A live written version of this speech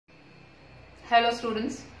Hello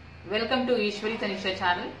students, welcome to Eshwari Tanisha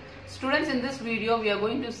channel. Students, in this video we are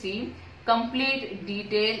going to see complete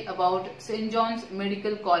detail about St. John's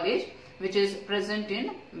Medical College, which is present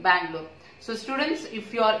in Bangalore. So students,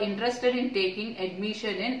 if you are interested in taking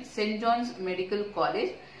admission in St. John's Medical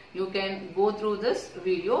College, you can go through this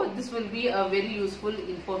video. This will be a very useful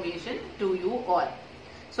information to you all.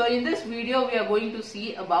 So in this video we are going to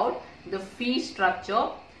see about the fee structure,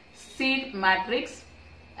 seat matrix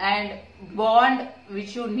and bond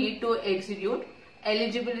which you need to execute,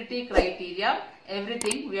 eligibility criteria,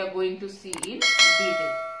 everything we are going to see in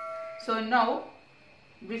detail. So now,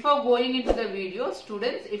 before going into the video,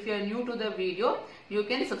 students, if you are new to the video, you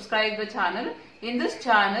can subscribe the channel. In this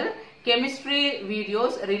channel, chemistry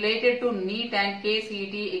videos related to NEET and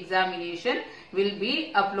KCET examination will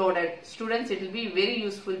be uploaded. Students, it will be very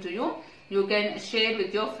useful to you. You can share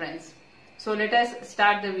with your friends. So let us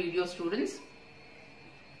start the video, students.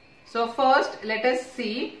 So first, let us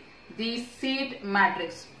see the seat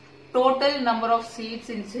matrix. Total number of seats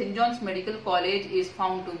in St. John's Medical College is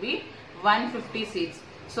found to be 150 seats.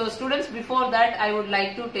 So students, before that I would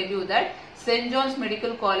like to tell you that St. John's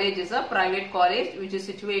Medical College is a private college which is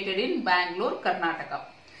situated in Bangalore, Karnataka.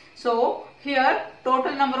 So here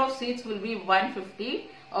total number of seats will be 150.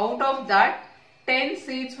 Out of that, 10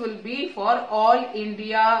 seats will be for All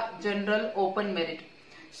India General Open Merit.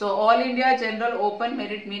 So All India General Open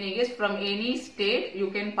Merit meaning is from any state you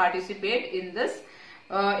can participate in this.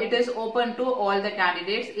 It is open to all the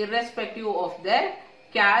candidates irrespective of their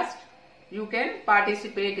caste. You can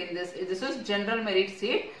participate in this. This is general merit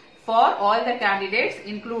seat for all the candidates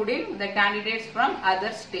including the candidates from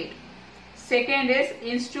other state. Second is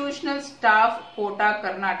institutional staff quota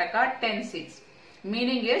Karnataka, 10 seats.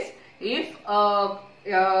 Meaning is if a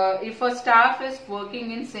staff is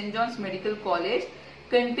working in St. John's Medical College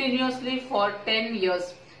continuously for 10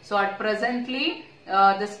 years. So at presently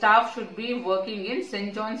the staff should be working in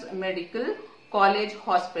St. John's Medical College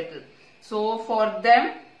Hospital. So for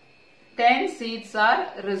them 10 seats are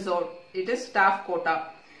reserved. It is staff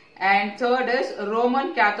quota. And third is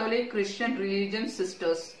Roman Catholic Christian religious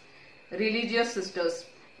sisters.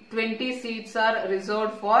 20 seats are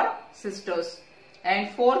reserved for sisters. And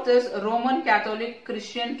fourth is Roman Catholic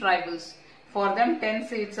Christian tribals. For them 10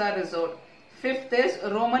 seats are reserved. Fifth is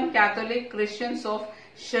Roman Catholic Christians of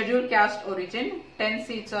scheduled caste origin, 10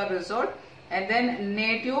 seats are reserved. And then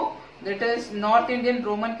native, that is North Indian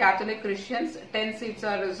Roman Catholic Christians, 10 seats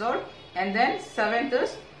are reserved. And then seventh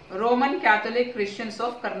is Roman Catholic Christians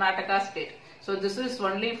of Karnataka state. So this is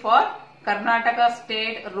only for Karnataka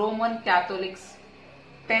state Roman Catholics,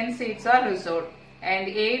 10 seats are reserved. And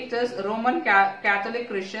eighth is Roman Catholic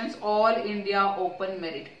Christians All India Open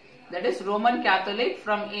Merit. That is Roman Catholic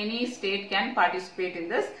from any state can participate in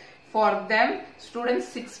this. For them, students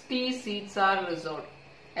 60 seats are reserved.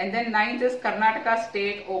 And then ninth is Karnataka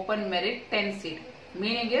State Open Merit 10 seat.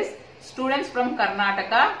 Meaning is students from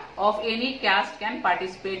Karnataka of any caste can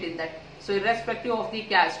participate in that. So irrespective of the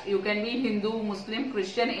caste, you can be Hindu, Muslim,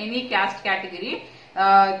 Christian, any caste category.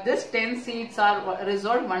 This 10 seats are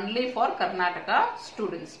reserved only for Karnataka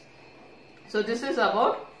students. So this is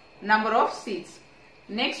about number of seats.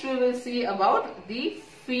 Next we will see about the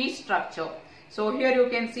fee structure. So here you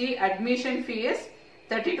can see admission fee is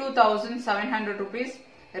 32,700 rupees,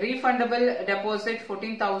 refundable deposit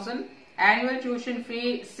 14,000, annual tuition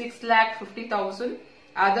fee 6,50,000,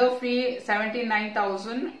 other fee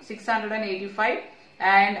 79,685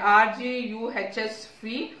 and RGUHS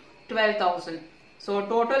fee 12,000. So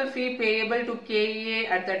total fee payable to KEA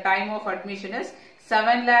at the time of admission is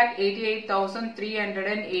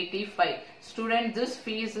 7,88,385. Student, this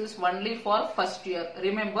fees is only for first year.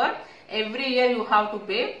 Remember, every year you have to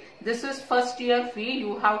pay. This is first year fee.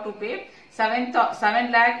 You have to pay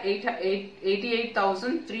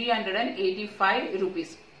 7,88,385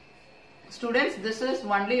 rupees. Students, this is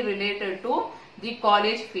only related to the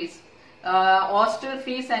college fees. Hostel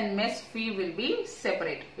fees and mess fee will be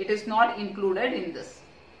separate. It is not included in this.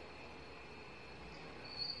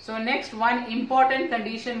 So next, one important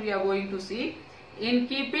condition we are going to see. In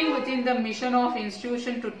keeping within the mission of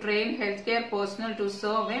institution to train healthcare personnel to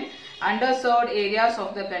serve in underserved areas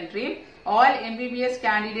of the country, all MBBS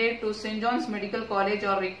candidates to St. John's Medical College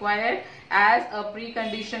are required as a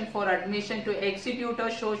precondition for admission to execute a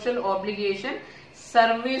social obligation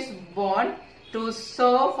service bond to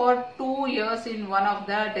serve for 2 years in one of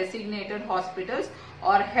the designated hospitals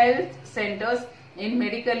or health centers in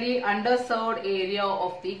medically underserved area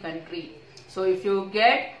of the country. So if you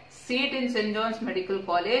get seat in St. John's Medical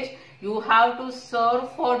College, you have to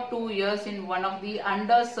serve for 2 years in one of the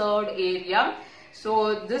underserved area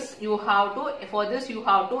So this you have to, for this you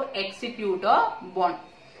have to execute a bond.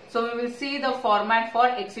 So we will see the format for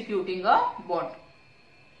executing a bond.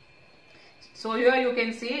 So here you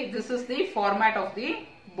can see this is the format of the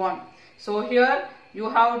bond. So here you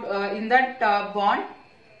have in that bond,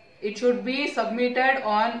 it should be submitted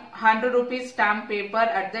on 100 rupees stamp paper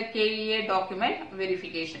at the KEA document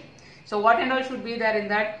verification. So what and all should be there in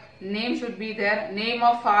that? Name should be there, name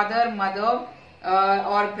of father, mother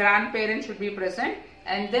or grandparent should be present,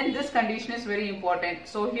 and then this condition is very important.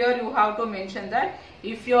 So here you have to mention that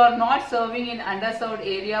if you are not serving in underserved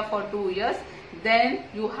area for 2 years, then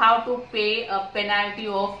you have to pay a penalty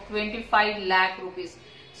of 25 lakh rupees.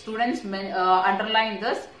 Students underline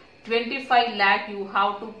this, 25 lakh you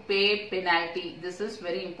have to pay penalty. This is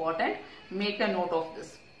very important. Make a note of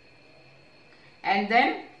this. And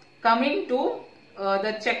then coming to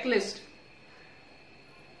the checklist.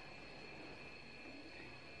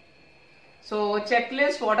 So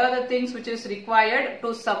checklist, what are the things which is required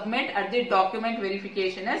to submit at the document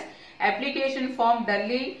verification is application form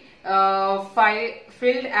duly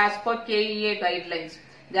filled as per KEA guidelines.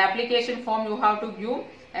 The application form you have to give,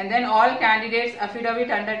 and then all candidates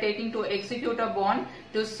affidavit undertaking to execute a bond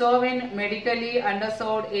to serve in medically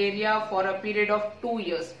underserved area for a period of 2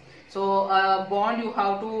 years. So a bond you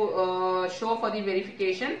have to show for the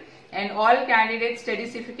verification, and all candidates study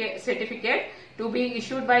certificate to be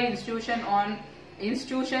issued by institution on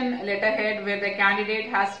institution letterhead where the candidate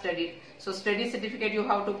has studied. So study certificate you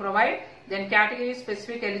have to provide, then category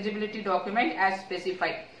specific eligibility document as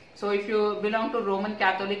specified. So if you belong to Roman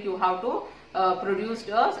Catholic, you have to produce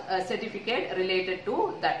a certificate related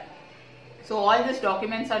to that. So all these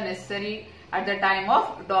documents are necessary at the time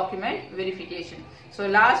of document verification. So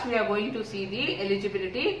last we are going to see the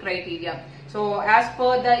eligibility criteria. So as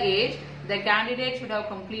per the age, the candidate should have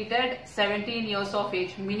completed 17 years of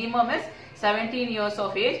age. Minimum is 17 years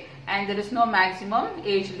of age, and there is no maximum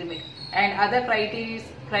age limit. And other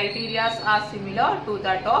criteria are similar to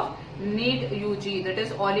that of NEET UG, that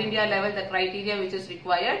is all India level. The criteria which is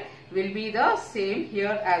required will be the same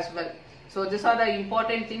here as well. So these are the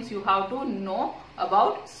important things you have to know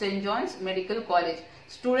about St. John's Medical College.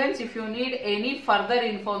 Students, if you need any further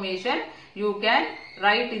information, you can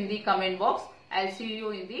write in the comment box. I'll see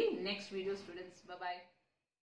you in the next video, students. Bye-bye.